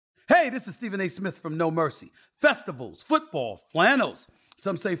Hey, this is Stephen A. Smith from No Mercy. Festivals, football, flannels.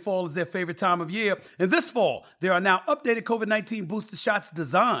 Some say fall is their favorite time of year. And this fall, there are now updated COVID-19 booster shots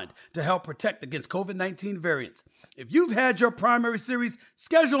designed to help protect against COVID-19 variants. If you've had your primary series,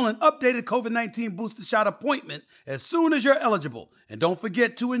 schedule an updated COVID-19 booster shot appointment as soon as you're eligible. And don't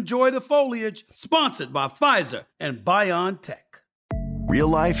forget to enjoy the foliage. Sponsored by Pfizer and BioNTech. Real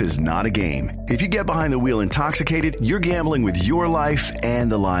life is not a game. If you get behind the wheel intoxicated, you're gambling with your life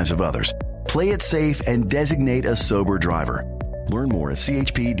and the lives of others. Play it safe and designate a sober driver. Learn more at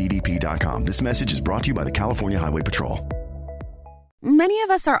chpddp.com. This message is brought to you by the California Highway Patrol. Many of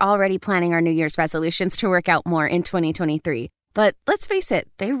us are already planning our New Year's resolutions to work out more in 2023. But let's face it,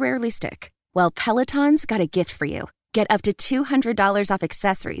 they rarely stick. Well, Peloton's got a gift for you. Get up to $200 off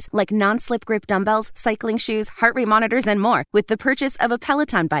accessories like non-slip grip dumbbells, cycling shoes, heart rate monitors, and more with the purchase of a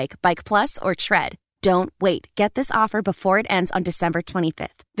Peloton bike, Bike Plus, or Tread. Don't wait. Get this offer before it ends on December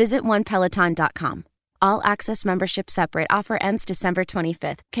 25th. Visit onepeloton.com. All access membership separate. Offer ends December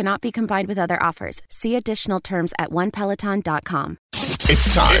 25th. Cannot be combined with other offers. See additional terms at onepeloton.com.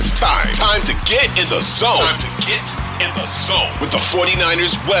 It's time to get in the zone. Time to get in the zone with the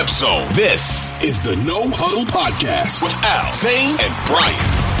 49ers Web Zone. This is the No Huddle Podcast with Al, Zane, and Brian.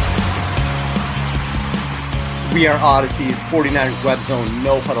 We are Odyssey's 49ers Web Zone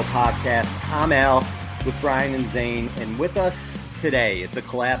No Huddle Podcast. I'm Al with Brian and Zane, and with us today, it's a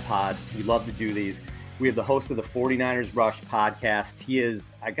collab pod. We love to do these. We have the host of the 49ers Rush podcast. He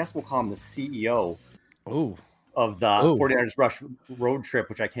is, I guess we'll call him the CEO of the 49ers Rush road trip,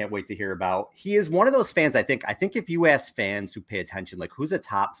 which I can't wait to hear about. He is one of those fans, I think if you ask fans who pay attention, like who's a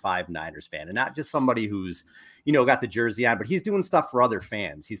top 5 Niners fan, and not just somebody who's, got the jersey on, but he's doing stuff for other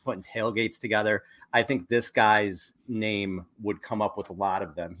fans. He's putting tailgates together. I think this guy's name would come up with a lot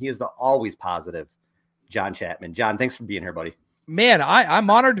of them. He is the always positive John Chapman. John, thanks for being here, buddy. Man, I'm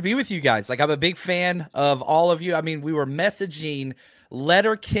honored to be with you guys. Like, I'm a big fan of all of you. I mean, we were messaging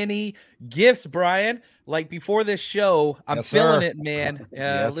Letterkenny gifts, Brian, like before this show. I'm feeling it, man.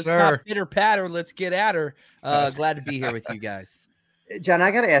 Let's not pitter patter. Let's get at her. Glad to be here with you guys. John,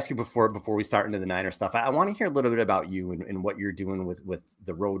 I got to ask you before we start into the Niner stuff. I want to hear a little bit about you and what you're doing with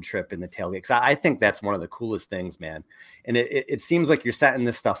the road trip and the tailgate. Because I think that's one of the coolest things, man. And it seems like you're setting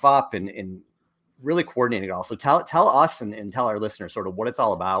this stuff up and really coordinating it all. So tell us and tell our listeners sort of what it's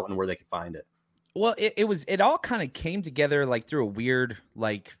all about and where they can find it. Well, it all kind of came together like through a weird,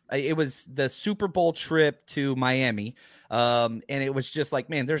 like it was the Super Bowl trip to Miami. And it was just like,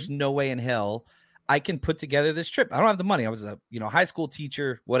 man, there's no way in hell I can put together this trip. I don't have the money. I was a, high school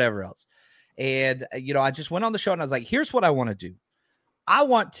teacher, whatever else. And, I just went on the show and I was like, here's what I want to do. I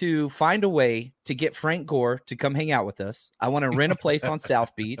want to find a way to get Frank Gore to come hang out with us. I want to rent a place on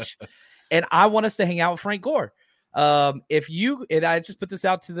South Beach. And I want us to hang out with Frank Gore. And I just put this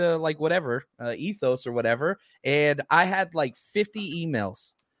out to the ethos or whatever. And I had like 50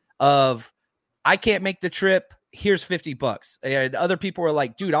 emails of, I can't make the trip. Here's $50. And other people were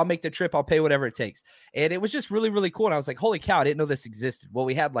like, dude, I'll make the trip. I'll pay whatever it takes. And it was just really, really cool. And I was like, holy cow, I didn't know this existed. Well,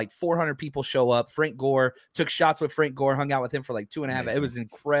 we had like 400 people show up. Frank Gore took shots with Frank Gore, hung out with him for like 2.5 hours. It was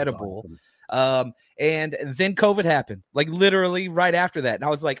incredible. Awesome. And then COVID happened, like literally right after that. And I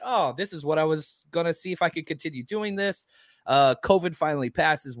was like, oh, this is what I was going to see if I could continue doing this. COVID finally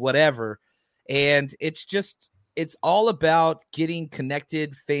passes, whatever. And it's all about getting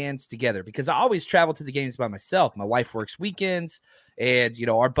connected fans together because I always travel to the games by myself. My wife works weekends and,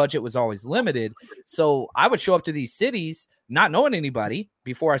 our budget was always limited. So I would show up to these cities not knowing anybody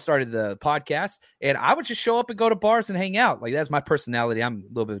before I started the podcast. And I would just show up and go to bars and hang out. Like, that's my personality. I'm a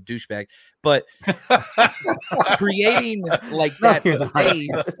little bit of a douchebag, but creating like that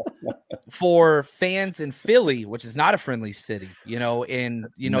space for fans in Philly, which is not a friendly city,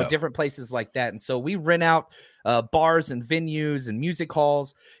 different places like that. And so we rent out bars and venues and music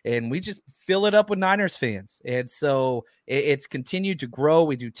halls, and we just fill it up with Niners fans. And so it's continued to grow.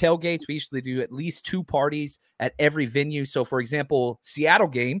 We do tailgates. We usually do at least 2 parties at every venue. So, for example, Seattle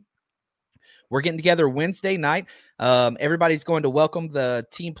game, we're getting together Wednesday night. Everybody's going to welcome the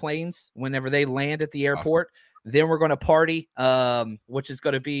team planes whenever they land at the airport. Awesome. Then we're going to party, which is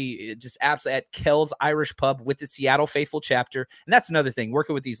going to be just absolutely at Kel's Irish Pub with the Seattle Faithful chapter. And that's another thing,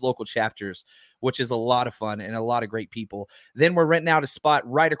 working with these local chapters, which is a lot of fun and a lot of great people. Then we're renting out a spot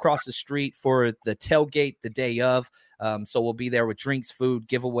right across the street for the tailgate the day of. So we'll be there with drinks, food,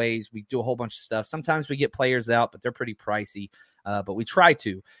 giveaways. We do a whole bunch of stuff. Sometimes we get players out, but they're pretty pricey. But we try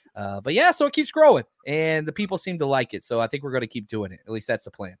to. But yeah, so it keeps growing and the people seem to like it. So I think we're going to keep doing it. At least that's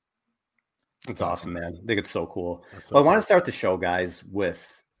the plan. That's awesome, man. I think it's so cool. I want to start the show, guys,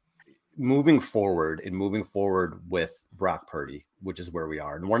 with moving forward with Brock Purdy, which is where we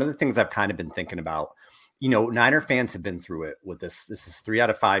are. And one of the things I've kind of been thinking about, Niner fans have been through it with this. This is 3 out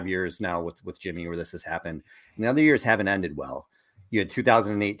of 5 years now with Jimmy where this has happened. And the other years haven't ended well. You had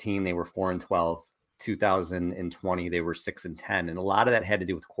 2018, they were 4-12. 2020, they were 6-10. And a lot of that had to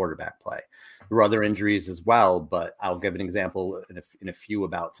do with quarterback play. There were other injuries as well, but I'll give an example in a few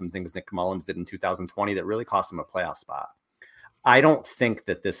about some things Nick Mullins did in 2020 that really cost him a playoff spot. I don't think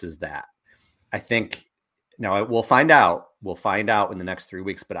that this is that. I think now we'll find out. We'll find out in the next 3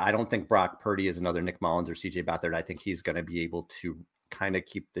 weeks, but I don't think Brock Purdy is another Nick Mullins or CJ Beathard. I think he's going to be able to kind of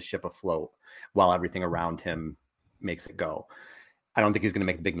keep the ship afloat while everything around him makes it go. I don't think he's going to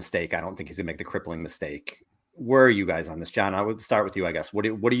make the big mistake. I don't think he's going to make the crippling mistake. Where are you guys on this, John? I would start with you, I guess. What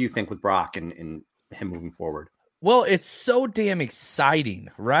do you think with Brock and him moving forward? Well, it's so damn exciting,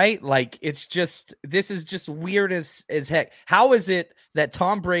 right? Like, it's just, this is just weird as heck. How is it that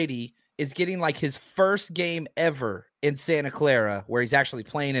Tom Brady is getting like his first game ever in Santa Clara where he's actually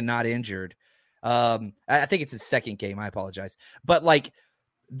playing and not injured? I think it's his second game. I apologize. But like,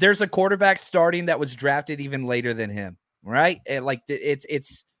 there's a quarterback starting that was drafted even later than him. Right. And like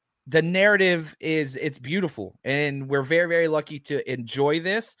it's the narrative it's beautiful and we're very, very lucky to enjoy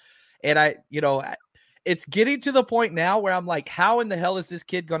this. And it's getting to the point now where I'm like, how in the hell is this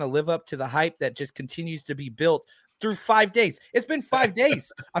kid going to live up to the hype that just continues to be built through 5 days? It's been 5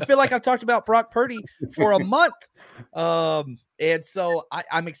 days. I feel like I've talked about Brock Purdy for a month. And so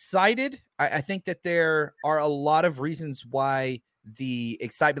I'm excited. I think that there are a lot of reasons why the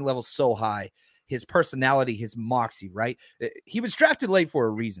excitement level is so high. His personality, his moxie, right? He was drafted late for a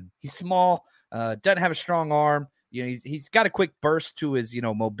reason. He's small, doesn't have a strong arm. He's got a quick burst to his,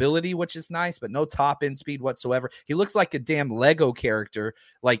 mobility, which is nice, but no top end speed whatsoever. He looks like a damn Lego character.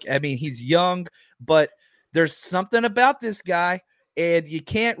 Like, I mean, he's young, but there's something about this guy, and you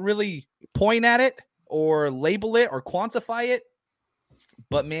can't really point at it or label it or quantify it.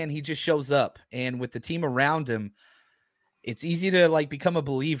 But man, he just shows up, and with the team around him, it's easy to like become a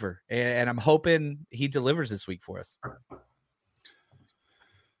believer, and I'm hoping he delivers this week for us.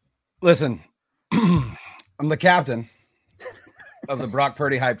 Listen, I'm the captain of the Brock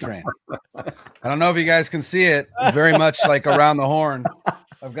Purdy hype train. I don't know if you guys can see it very much like around the horn.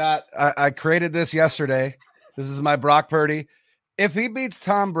 I created this yesterday. This is my Brock Purdy. If he beats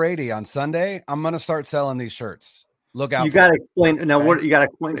Tom Brady on Sunday, I'm going to start selling these shirts. Look out. You got to explain now. Right? What you got to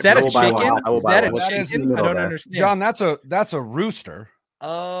explain? Is that a chicken? Is that a chicken? I don't understand. John, that's a rooster.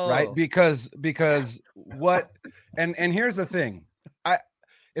 Oh, right. Because what? And here's the thing.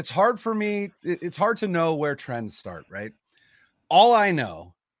 It's hard for me. It's hard to know where trends start. Right. All I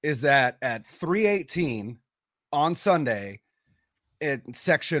know is that at 3:18 on Sunday, at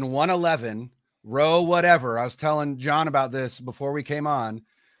section 111, row whatever. I was telling John about this before we came on.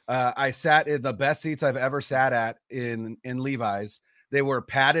 I sat in the best seats I've ever sat at in Levi's. They were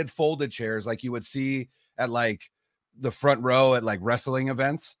padded folded chairs like you would see at like the front row at like wrestling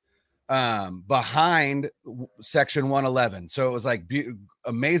events behind section 111. So it was like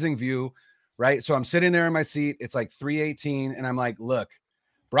amazing view, right? So I'm sitting there in my seat. It's like 3:18 and I'm like, look,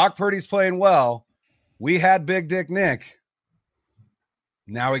 Brock Purdy's playing well. We had Big Dick Nick.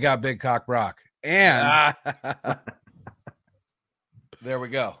 Now we got Big Cock Brock. And there we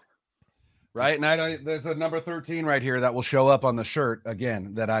go. Right. And there's a number 13 right here that will show up on the shirt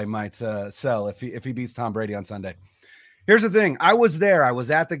again that I might sell if he beats Tom Brady on Sunday. Here's the thing. I was there. I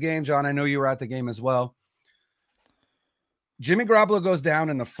was at the game, John. I know you were at the game as well. Jimmy Garoppolo goes down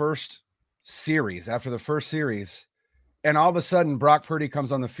in the first series, after the first series, and all of a sudden Brock Purdy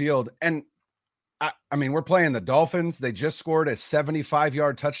comes on the field. And I mean, we're playing the Dolphins. They just scored a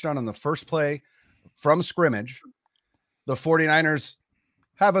 75-yard touchdown on the first play from scrimmage. The 49ers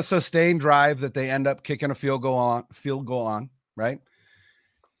have a sustained drive that they end up kicking a field goal on, right?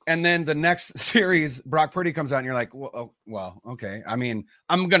 And then the next series, Brock Purdy comes out and you're like, well, okay. I mean,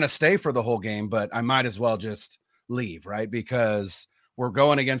 I'm going to stay for the whole game, but I might as well just leave, right? Because we're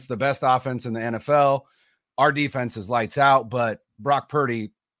going against the best offense in the NFL. Our defense is lights out, but Brock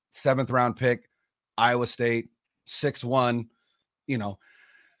Purdy, 7th round pick, Iowa State, 6'1",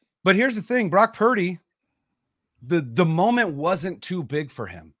 But here's the thing, Brock Purdy, the moment wasn't too big for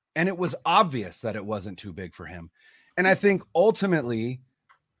him. And it was obvious that it wasn't too big for him. And I think ultimately,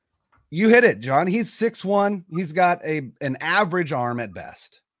 you hit it, John. He's 6'1". He's got an average arm at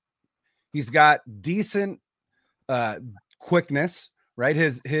best. He's got decent quickness, right?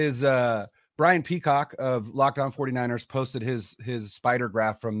 His Brian Peacock of Locked On 49ers posted his spider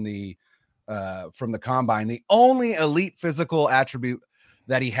graph from the combine. The only elite physical attribute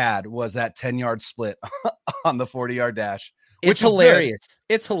that he had was that 10-yard split on the 40-yard dash, It's hilarious.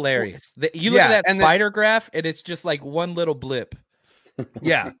 It's hilarious. You look at that spider graph, and it's just like one little blip.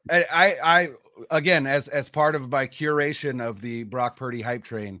 Yeah, I again, as part of my curation of the Brock Purdy hype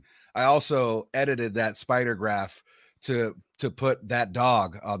train, I also edited that spider graph to put that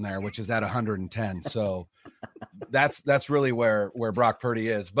dog on there, which is at 110. So that's really where Brock Purdy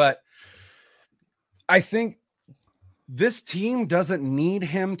is. But I think this team doesn't need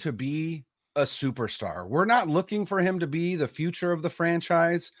him to be a superstar. We're not looking for him to be the future of the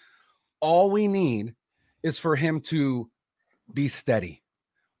franchise. All we need is for him to be steady.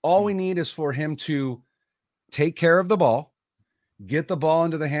 All we need is for him to take care of the ball, get the ball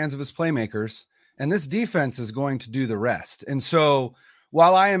into the hands of his playmakers, and this defense is going to do the rest. And so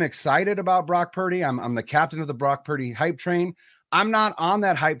while I am excited about Brock Purdy, I'm the captain of the Brock Purdy hype train. I'm not on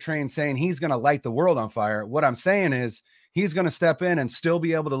that hype train saying he's going to light the world on fire. What I'm saying is he's going to step in and still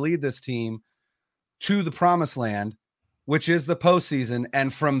be able to lead this team to the promised land, which is the postseason.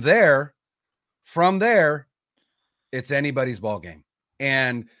 And from there, it's anybody's ball game.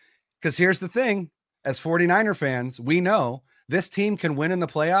 And because here's the thing, as 49er fans, we know this team can win in the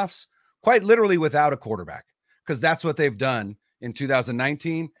playoffs quite literally without a quarterback, because that's what they've done in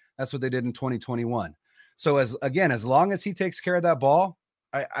 2019. That's what they did in 2021. So as long as he takes care of that ball,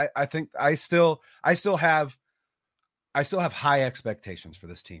 I think I still have high expectations for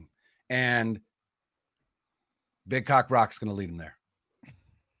this team, and Big Cock Brock's going to lead them there.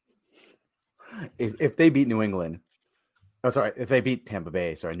 If they beat New England, if they beat Tampa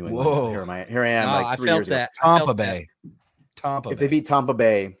Bay, New England. Whoa. Here I am. Like 3 years ago. Tampa Bay. If they beat Tampa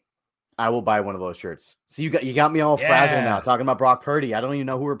Bay, I will buy one of those shirts. So you got me all frazzled now talking about Brock Purdy. I don't even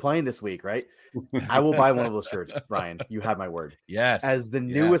know who we're playing this week, right? I will buy one of those shirts, Brian. You have my word. Yes. As the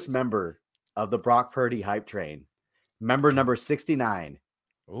newest member of the Brock Purdy hype train, member number 69,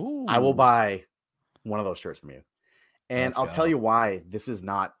 I will buy one of those shirts from you. And I'll tell you why this is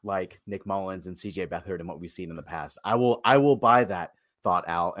not like Nick Mullins and CJ Beathard and what we've seen in the past. I will buy that thought,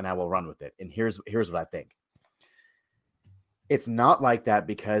 Al, and I will run with it. And here's what I think. It's not like that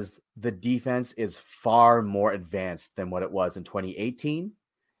because the defense is far more advanced than what it was in 2018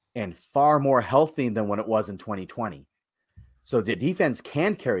 and far more healthy than what it was in 2020. So the defense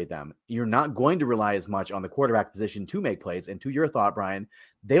can carry them. You're not going to rely as much on the quarterback position to make plays. And to your thought, Brian,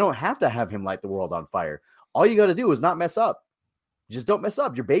 they don't have to have him light the world on fire. All you got to do is not mess up. Just don't mess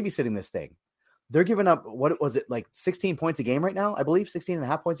up. You're babysitting this thing. They're giving up, what was it, like 16 points a game right now? I believe 16 and a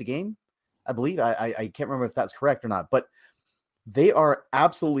half points a game. I believe. I can't remember if that's correct or not, but they are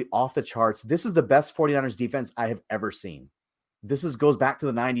absolutely off the charts. This is the best 49ers defense I have ever seen. This goes back to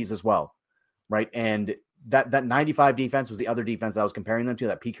the 90s as well, right? And that 95 defense was the other defense I was comparing them to,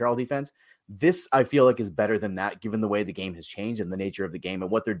 that Pete Carroll defense. This, I feel like, is better than that, given the way the game has changed and the nature of the game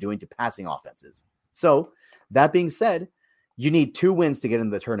and what they're doing to passing offenses. So that being said, you need 2 wins to get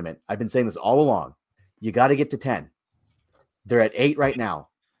into the tournament. I've been saying this all along. You got to get to 10. They're at 8 right now.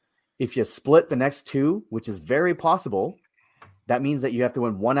 If you split the next 2, which is very possible, that means that you have to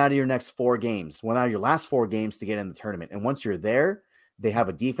win 1 out of your next 4 games, 1 out of your last 4 games to get in the tournament. And once you're there, they have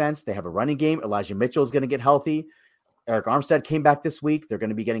a defense, they have a running game. Elijah Mitchell is going to get healthy. Eric Armstead came back this week. They're going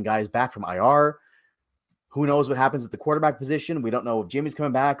to be getting guys back from IR. Who knows what happens with the quarterback position? We don't know if Jimmy's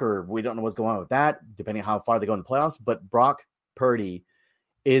coming back, or we don't know what's going on with that, depending on how far they go in the playoffs. But Brock Purdy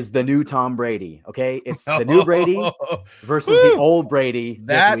is the new Tom Brady. Okay. It's the new Brady versus the old Brady.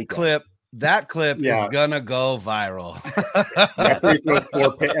 That clip is gonna go viral.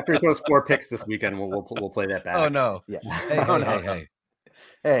 After he throws 4 picks this weekend, we'll play that back. Oh no! Yeah.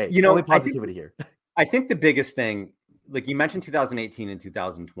 Hey. You know, only positivity here. I think the biggest thing, like you mentioned, 2018 and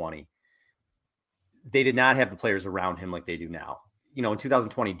 2020, they did not have the players around him like they do now. You know, in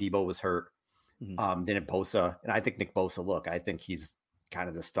 2020, Debo was hurt. Then at Bosa, and I think Nick Bosa. Look, I think he's kind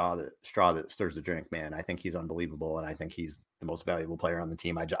of the straw that stirs the drink, man. I think he's unbelievable, and I think he's the most valuable player on the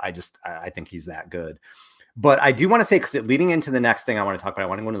team. I think he's that good. But I do want to say, because leading into the next thing I want to talk about, I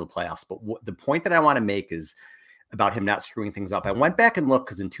want to go into the playoffs. But the point that I want to make is about him not screwing things up. I went back and looked,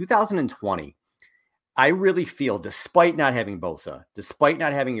 because in 2020, I really feel, despite not having Bosa, despite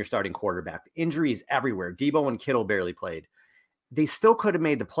not having your starting quarterback, injuries everywhere, Debo and Kittle barely played, they still could have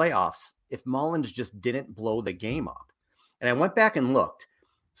made the playoffs if Mullins just didn't blow the game up. And I went back and looked.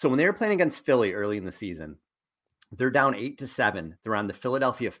 So when they were playing against Philly early in the season, they're down 8-7. They're on the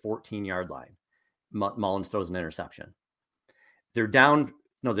Philadelphia 14-yard line. Mullins throws an interception. They're down.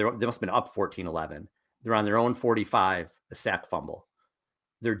 No, they must have been up 14-11. They're on their own 45, a sack fumble.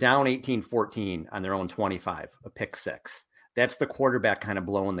 They're down 18-14 on their own 25, a pick 6. That's the quarterback kind of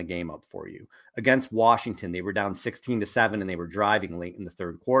blowing the game up for you. Against Washington, they were down 16-7, and they were driving late in the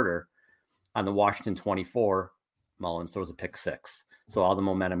third quarter. On the Washington 24, Mullins throws a pick 6. So all the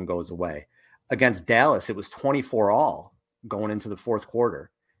momentum goes away. Against Dallas, it was 24-all going into the fourth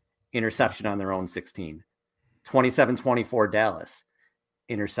quarter. Interception on their own 16. 27-24 Dallas.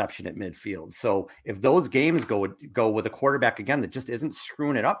 Interception at midfield. So if those games go with a quarterback again that just isn't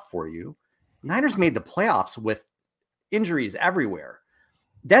screwing it up for you, Niners made the playoffs with injuries everywhere.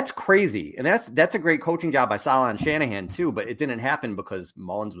 That's crazy. And that's a great coaching job by Saleh and Shanahan too, but it didn't happen because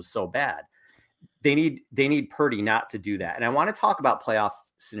Mullins was so bad. They need Purdy not to do that. And I want to talk about playoff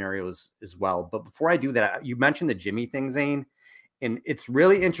scenarios as well. But before I do that, you mentioned the Jimmy thing, Zane, and it's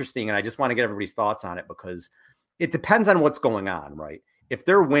really interesting. And I just want to get everybody's thoughts on it because it depends on what's going on, right? If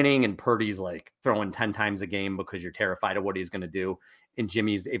they're winning and Purdy's like throwing 10 times a game because you're terrified of what he's going to do and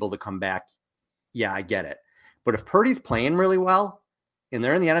Jimmy's able to come back, yeah, I get it. But if Purdy's playing really well and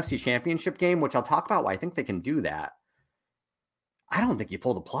they're in the NFC Championship game, which I'll talk about why I think they can do that, I don't think you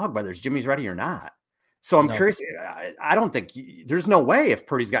pull the plug whether Jimmy's ready or not. So I'm curious. I don't think there's no way if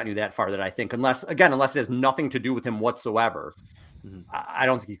Purdy's gotten you that far that I think, unless it has nothing to do with him whatsoever, I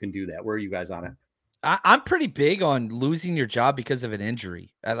don't think you can do that. Where are you guys on it? I'm pretty big on losing your job because of an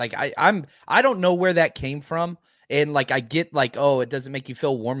injury. I don't know where that came from. And like, I get like, oh, it doesn't make you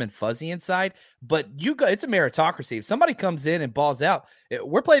feel warm and fuzzy inside, but it's a meritocracy. If somebody comes in and balls out,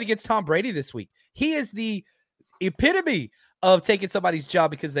 we're playing against Tom Brady this week. He is the epitome of taking somebody's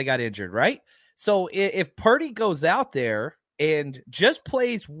job because they got injured, right? So if Purdy goes out there and just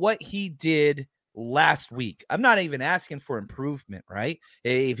plays what he did last week, I'm not even asking for improvement, right?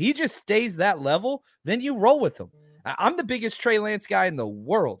 If he just stays that level, then you roll with him. I'm the biggest Trey Lance guy in the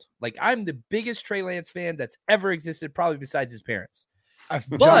world. Like, I'm the biggest Trey Lance fan that's ever existed, probably besides his parents.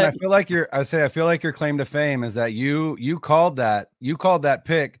 John, I feel like your claim to fame is that you called that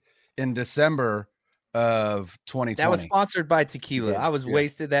pick in December of 2020. That was sponsored by tequila. I was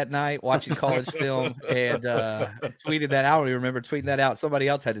wasted that night watching college film and tweeted that out. I don't even remember tweeting that out. Somebody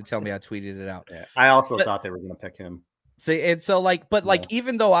else had to tell me I tweeted it out. Yeah, I also thought they were going to pick him. See, and so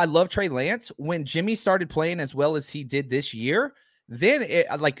even though I love Trey Lance, when Jimmy started playing as well as he did this year, then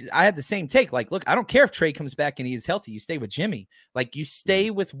I had the same take. Like, look, I don't care if Trey comes back and he is healthy. You stay with Jimmy. Like, you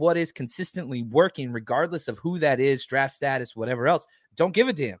stay with what is consistently working, regardless of who that is, draft status, whatever else. Don't give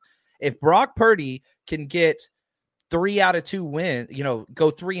a damn. If Brock Purdy can get 3 out of 2 win,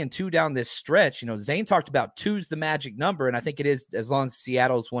 go 3-2 down this stretch, Zane talked about 2's the magic number. And I think it is, as long as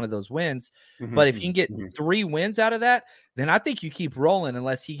Seattle's one of those wins. Mm-hmm, but if you can get 3 wins out of that, then I think you keep rolling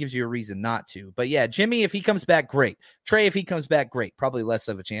unless he gives you a reason not to. But yeah, Jimmy, if he comes back, great. Trey, if he comes back, great. Probably less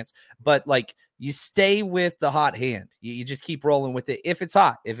of a chance. But like, you stay with the hot hand. You just keep rolling with it. If it's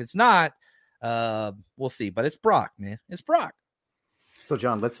hot, if it's not, we'll see. But it's Brock, man. It's Brock. So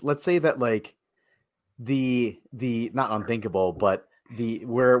John, let's say that like the not unthinkable, but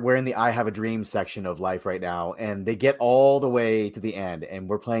we're in the I have a dream section of life right now, and they get all the way to the end, and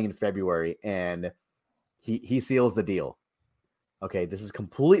we're playing in February, and he seals the deal. Okay, this is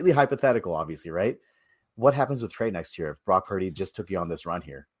completely hypothetical, obviously, right? What happens with Trey next year if Brock Purdy just took you on this run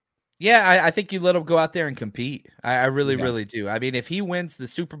here? Yeah, I think you let him go out there and compete. I really do. I mean, if he wins the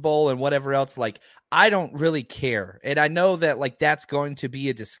Super Bowl and whatever else, like, I don't really care. And I know that, like, that's going to be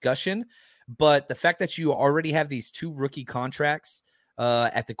a discussion. But the fact that you already have these 2 rookie contracts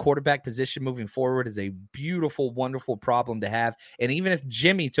at the quarterback position moving forward is a beautiful, wonderful problem to have. And even if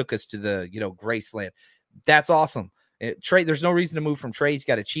Jimmy took us to the, Graceland, that's awesome. Trey, there's no reason to move from Trey. He's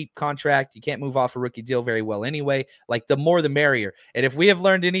got a cheap contract. You can't move off a rookie deal very well anyway. Like, the more the merrier. And if we have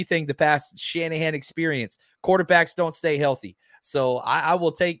learned anything the past Shanahan experience, quarterbacks don't stay healthy. So I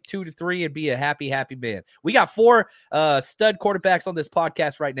will take 2 to 3 and be a happy, happy man. We got 4 stud quarterbacks on this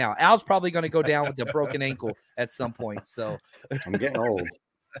podcast right now. Al's probably going to go down with a broken ankle at some point. So I'm getting old.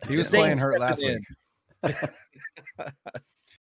 He was playing hurt last week.